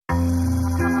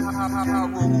I'm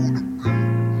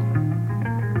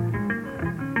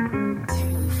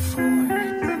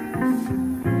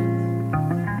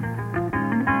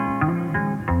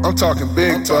talking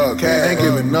big buck, ain't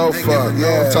giving no fuck.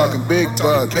 Yeah, I'm talking big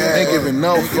buck, ain't giving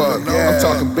no fuck. Yeah, I'm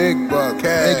talking big buck,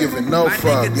 ain't giving no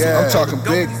fuck. Yeah, I'm talking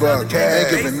big buck, ain't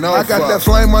giving no fuck. I got that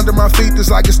flame under my feet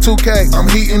just like it's 2K. I'm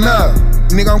heating up,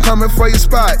 nigga. I'm coming for your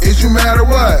spot. Is you mad or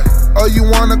what? Oh, you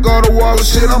wanna go to war with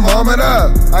shit? I'm armored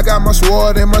up. I got my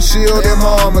sword and my shield and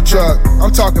my armor truck.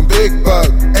 I'm talking big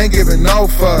buck, ain't giving no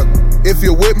fuck. If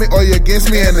you're with me or you're against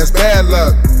me and it's bad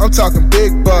luck. I'm talking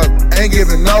big buck, ain't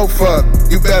giving no fuck.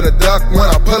 You better duck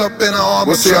when I pull up in the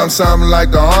armor. Well, see, I'm something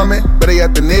like the army, but they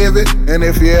at the Navy. And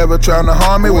if you ever tryna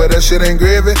harm me, well, that shit ain't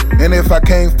gravy. And if I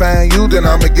can't find you, then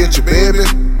I'ma get you, baby.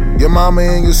 Your mama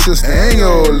and your sister and your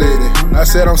old lady. I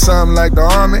said I'm something like the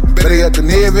army, but they at the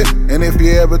Navy. And if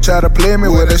you ever try to play me,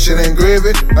 well, that shit ain't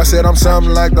gravy. I said I'm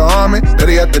something like the army, but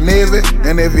they at the Navy.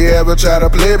 And if you ever try to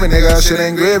play me, nigga, that shit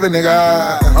ain't gravy,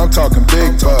 nigga. I'm talking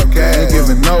big buck, ain't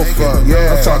giving no fuck.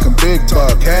 Yeah, I'm talking big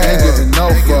buck, ain't giving no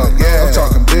fuck. Yeah, I'm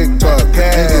talking big buck,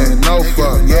 ain't giving no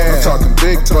fuck. Yeah, I'm talking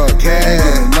big buck, ain't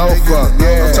giving no fuck.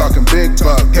 Yeah, I'm talking big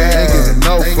buck, ain't giving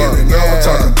no fuck. Yeah, I'm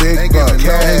talking big buck,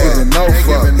 ain't giving no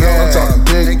fuck. I'm talking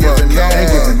big buck,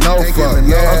 ain't giving no fuck.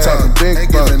 I'm talking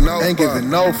big buck, ain't giving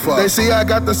no fuck. They see I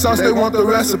got the sauce, they want the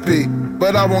recipe,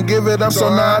 but I won't give it up, so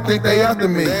now I think they after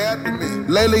me.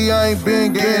 Lately I ain't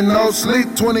been getting no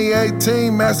sleep.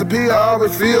 2018 Master P, I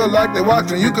always feel like they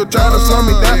watching. You could try to slow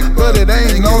me down, but it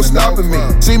ain't no stopping me.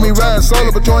 See me riding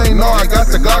solo, but you ain't know I got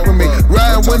the Glock with me.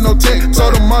 Riding with no tick,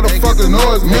 so the motherfuckers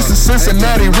know it's me. Mr.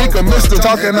 Cincinnati Reek, Mr.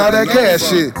 talking all that cash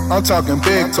shit. I'm talking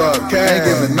big buck, ain't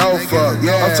giving no fuck.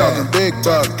 I'm talking big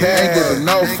buck, ain't giving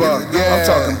no fuck. I'm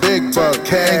talking big buck,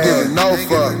 ain't giving no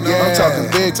fuck. I'm talking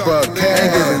big buck,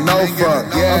 ain't giving no fuck.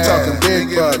 I'm talking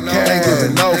big buck, ain't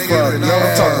giving no fuck.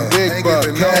 I'm talking big buck,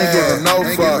 ain't giving no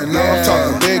fuck. I'm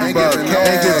talking big buck,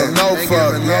 ain't giving no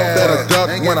fuck. Better duck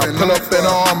when I pull up in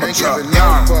the armor truck.